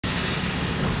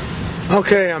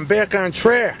Okay, I'm back on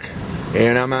track,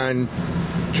 and I'm on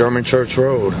German Church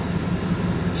Road.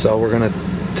 So we're going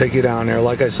to take you down there.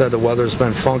 Like I said, the weather's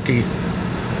been funky,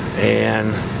 and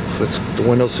if the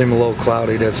windows seem a little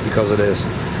cloudy, that's because it is.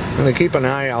 I'm going to keep an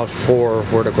eye out for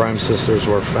where the Grimes sisters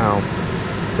were found,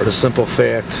 for the simple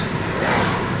fact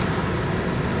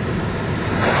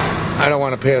I don't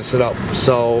want to pass it up.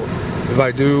 So if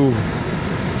I do,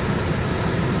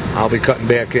 I'll be cutting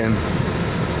back in.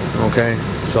 Okay,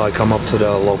 so I come up to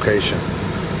the location.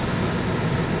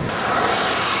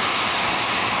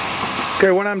 Okay,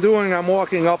 what I'm doing, I'm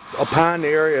walking up upon the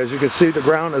area. As you can see, the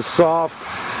ground is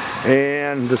soft,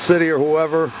 and the city or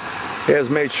whoever has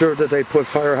made sure that they put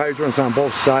fire hydrants on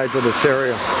both sides of this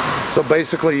area. So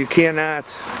basically, you cannot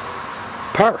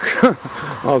park,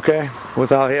 okay,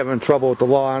 without having trouble with the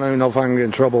law. I don't even know if I can get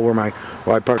in trouble where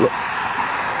I park.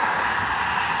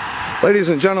 Ladies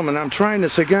and gentlemen, I'm trying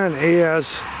this again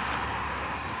as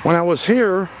when I was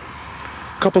here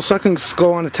a couple seconds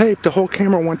ago on the tape, the whole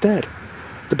camera went dead.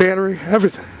 The battery,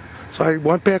 everything. So I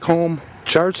went back home,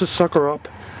 charged the sucker up,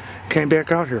 came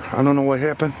back out here. I don't know what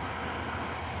happened.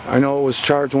 I know it was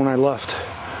charged when I left.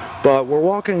 But we're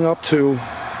walking up to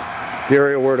the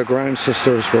area where the Grimes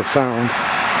sisters were found.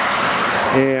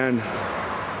 And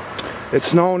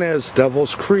it's known as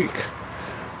Devil's Creek.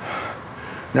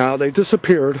 Now, they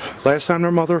disappeared. Last time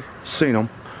their mother seen them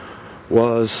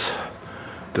was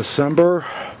December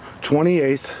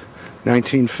 28th,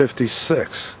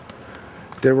 1956.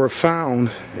 They were found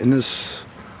in this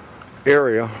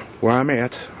area where I'm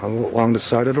at, along the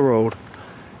side of the road,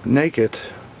 naked,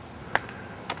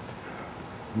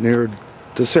 near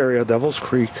this area, Devil's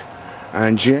Creek,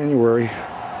 on January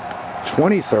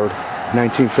 23rd,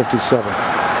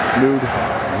 1957. Nude,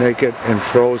 naked, and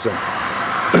frozen.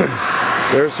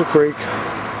 There's the creek.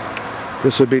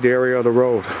 This would be the area of the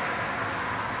road.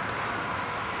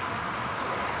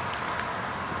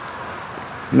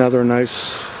 Another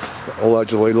nice,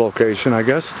 allegedly, location, I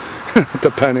guess,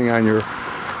 depending on your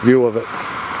view of it.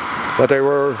 But they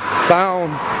were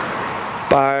found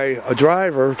by a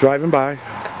driver driving by,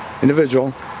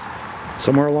 individual,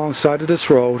 somewhere alongside of this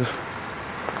road,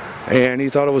 and he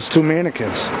thought it was two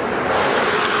mannequins.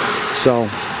 So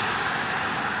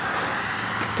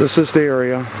this is the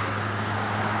area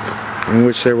in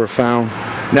which they were found.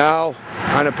 Now,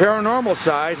 on the paranormal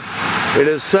side, it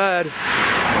is said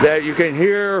that you can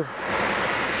hear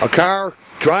a car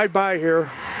drive by here,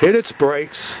 hit its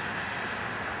brakes,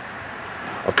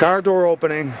 a car door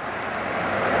opening,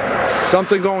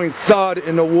 something going thud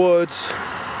in the woods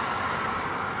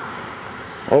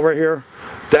over here,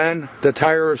 then the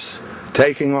tires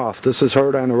taking off. This is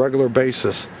heard on a regular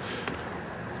basis.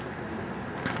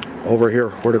 Over here,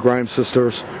 where the Grimes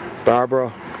sisters,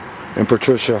 Barbara and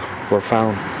Patricia, were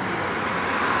found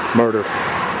murdered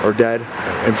or dead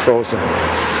and frozen.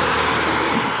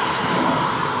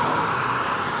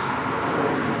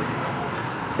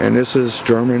 And this is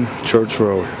German Church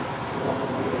Road.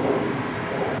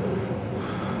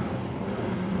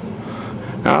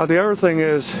 Now the other thing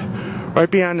is, right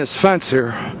behind this fence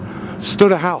here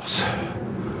stood a house,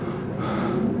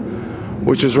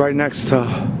 which is right next to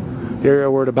the area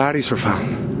where the bodies were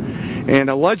found. And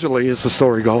allegedly, as the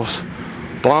story goes,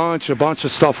 a bunch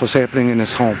of stuff was happening in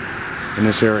this home, in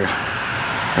this area.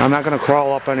 Now, I'm not going to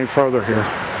crawl up any further here.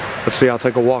 Let's see, I'll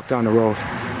take a walk down the road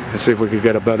and see if we could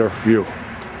get a better view.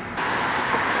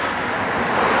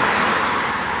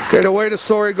 Okay, the way the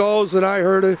story goes that I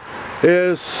heard it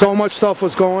is so much stuff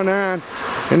was going on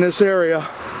in this area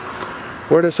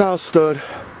where this house stood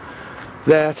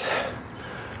that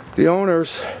the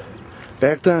owners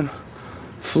back then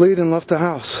fled and left the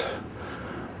house.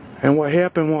 And what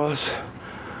happened was,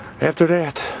 after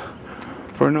that,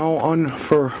 for no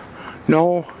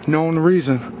known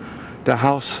reason, the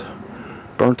house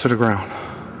burnt to the ground.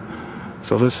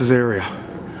 So this is the area.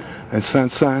 And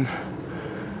since then,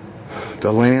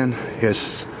 the land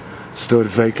has stood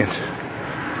vacant.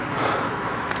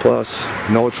 Plus,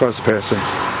 no trespassing,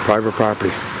 private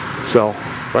property. So,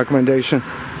 recommendation,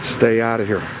 stay out of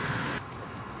here.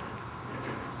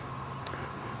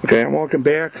 Okay, I'm walking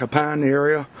back upon the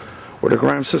area where the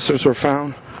Grimes sisters were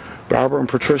found, Barbara and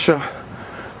Patricia,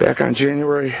 back on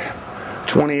January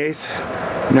 28th,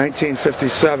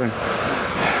 1957.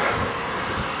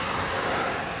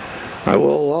 I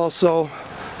will also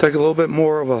take a little bit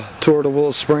more of a tour of the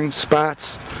Willow Springs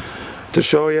spots to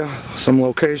show you some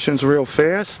locations real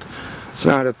fast. It's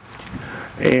not a,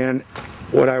 and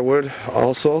what I would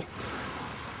also,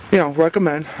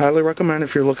 recommend, highly recommend,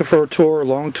 if you're looking for a tour, a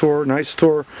long tour, nice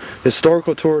tour,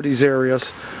 historical tour of these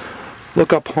areas,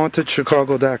 look up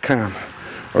hauntedchicago.com.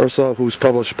 Ursula, who's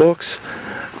published books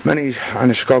many on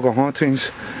the Chicago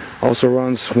hauntings. Also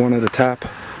runs one of the top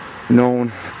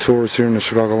known tours here in the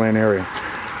Chicagoland area.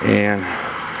 And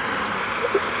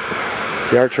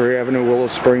the Archer Avenue, Willow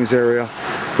Springs area,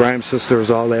 Grime Sisters,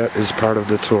 all that is part of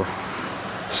the tour.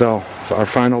 So our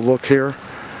final look here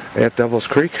at Devil's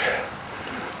Creek,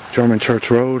 German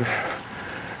Church Road,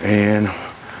 and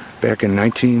back in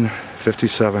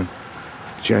 1957,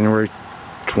 January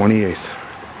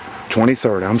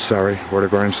 23rd, I'm sorry, where the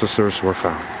Grime Sisters were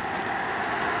found.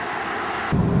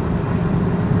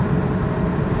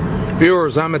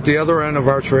 Viewers, I'm at the other end of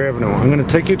Archer Avenue. I'm going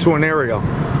to take you to an area,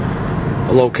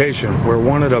 a location, where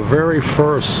one of the very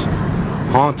first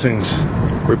hauntings,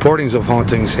 reportings of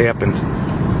hauntings happened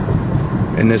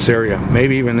in this area,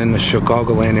 maybe even in the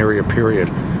Chicagoland area period.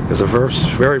 Because the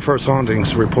very first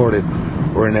hauntings reported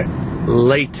were in the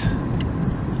late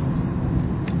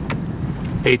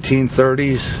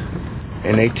 1830s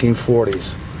and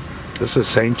 1840s. This is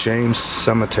St. James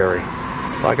Cemetery.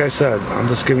 Like I said, I'm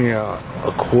just giving you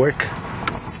a quick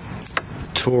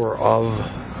tour of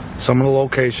some of the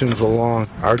locations along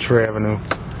Archer Avenue.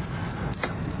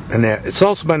 And that it's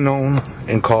also been known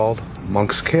and called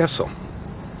Monk's Castle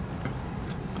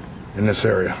in this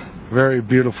area. Very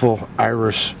beautiful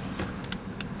Irish,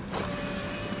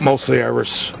 mostly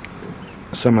Irish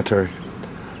cemetery.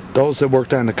 Those that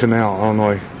worked on the canal,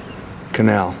 Illinois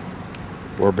Canal,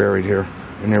 were buried here,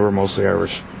 and they were mostly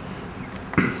Irish.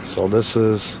 So this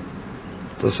is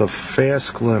a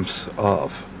fast glimpse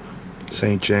of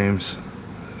St. James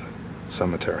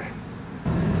Cemetery.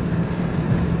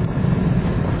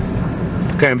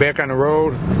 Okay, I'm back on the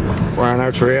road. We're on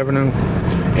Archer Avenue,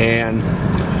 and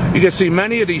you can see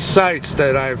many of these sites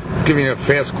that I've given you a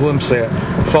fast glimpse at.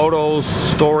 Photos,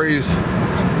 stories,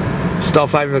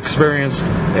 stuff I've experienced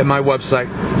at my website,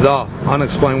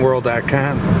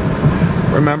 theunexplainedworld.com.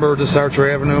 Remember, this Archer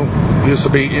Avenue used to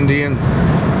be Indian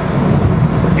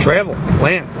travel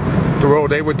land, the road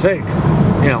they would take.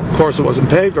 You know, of course it wasn't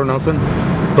paved or nothing,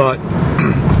 but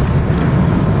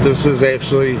this has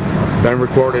actually been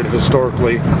recorded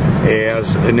historically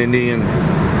as an Indian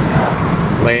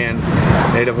land,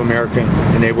 Native American,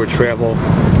 and they would travel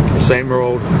the same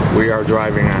road we are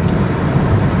driving on.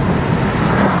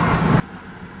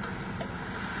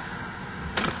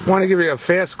 I want to give you a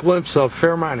fast glimpse of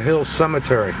Fairmont Hills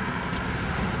Cemetery.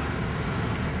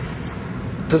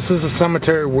 This is a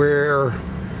cemetery where,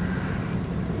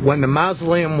 when the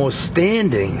mausoleum was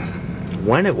standing,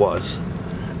 when it was,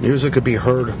 music could be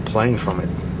heard playing from it.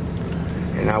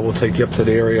 And I will take you up to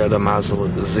the area of the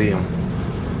mausoleum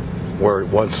where it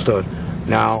once stood.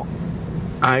 Now,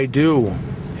 I do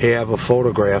have a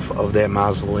photograph of that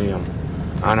mausoleum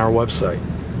on our website.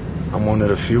 I'm one of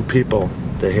the few people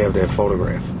that have that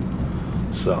photograph.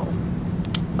 So,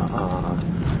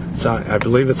 I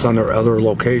believe it's under other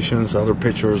locations, other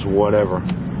pictures, whatever.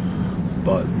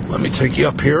 But let me take you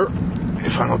up here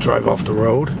if I don't drive off the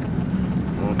road.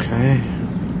 Okay.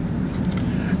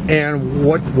 And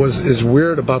what is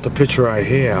weird about the picture I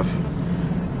have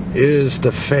is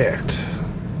the fact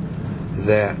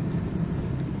that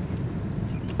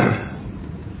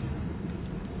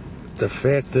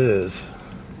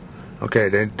okay,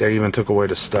 they even took away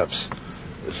the steps.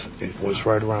 It was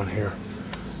right around here.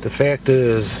 The fact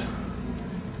is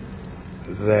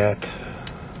that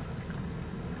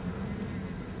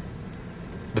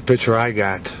the picture I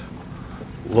got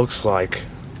looks like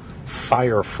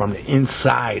fire from the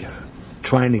inside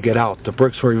trying to get out. The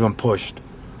bricks were even pushed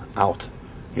out.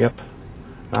 Yep.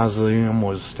 Mausoleum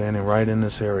was standing right in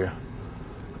this area.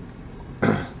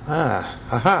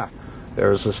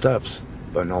 There's the steps,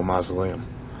 but no mausoleum.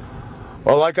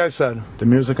 Well, like I said, the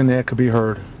music in that could be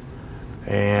heard,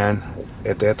 and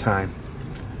at that time,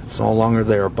 it's no longer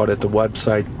there, but at the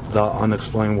website,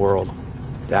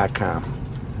 theunexplainedworld.com,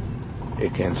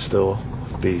 it can still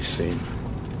be seen.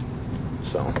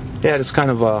 So, yeah, it's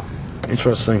kind of a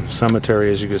interesting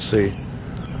cemetery, as you can see.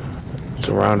 It's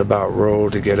a roundabout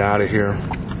road to get out of here,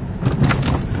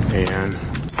 and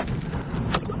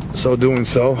so doing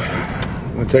so,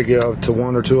 I'm going to take you out to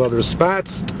one or two other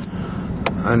spots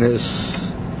on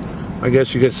this, I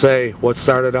guess you could say, what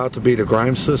started out to be the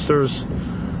Grime Sisters.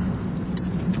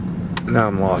 Now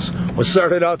I'm lost. What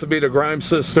started out to be the Grime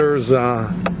Sisters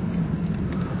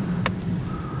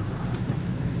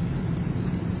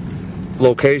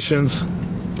locations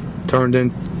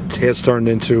has turned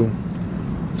into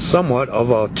somewhat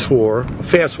of a tour, a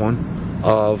fast one,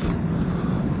 of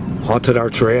Haunted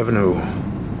Archer Avenue,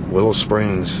 Willow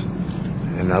Springs,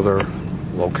 and other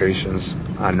locations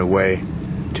on the way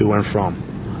to and from.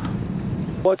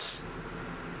 What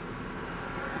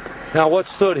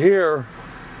stood here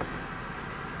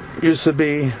used to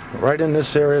be right in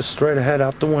this area, straight ahead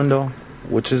out the window,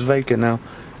 which is vacant now,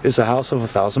 is a house of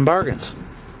 1,000 bargains.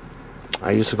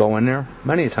 I used to go in there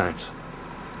many times.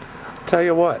 Tell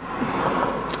you what,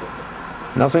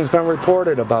 nothing's been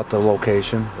reported about the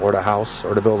location or the house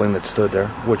or the building that stood there,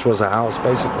 which was a house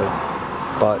basically,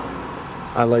 but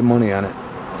I lay money on it.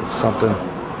 It's something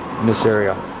in this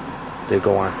area did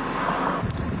go on.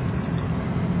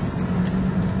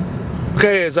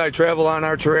 Okay, as I travel on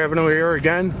Archer Avenue here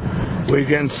again, we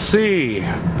can see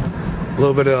a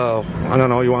little bit of, I don't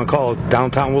know what you want to call it,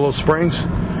 downtown Willow Springs.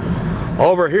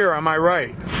 Over here on my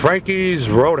right, Frankie's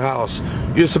Roadhouse.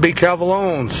 Used to be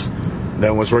Cavalone's.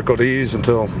 Then was Rico D's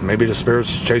until maybe the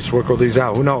spirits chased Rico D's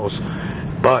out. Who knows?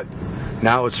 But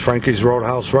now it's Frankie's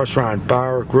Roadhouse Restaurant,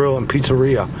 Bar, Grill, and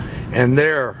Pizzeria. And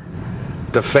there,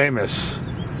 the famous,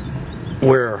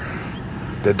 where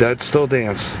the dead still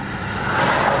dance,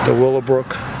 the Willowbrook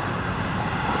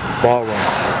Ballroom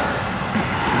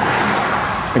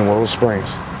in Willow Springs.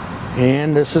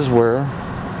 And this is where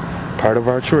part of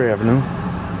Archer Avenue,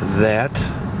 that,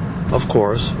 of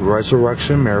course,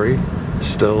 Resurrection Mary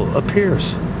still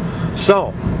appears.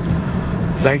 So,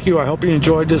 thank you. I hope you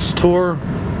enjoyed this tour.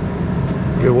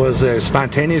 It was a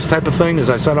spontaneous type of thing. As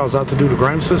I said, I was out to do the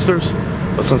Grime Sisters,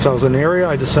 but since I was in the area,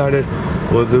 I decided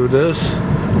we'll do this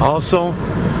also.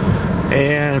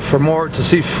 And for more, to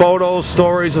see photos,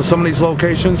 stories of some of these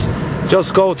locations,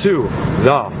 just go to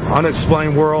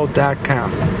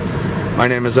theunexplainedworld.com. My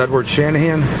name is Ed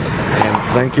Shanahan, and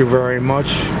thank you very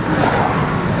much,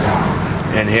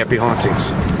 and happy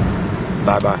hauntings.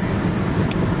 Bye-bye.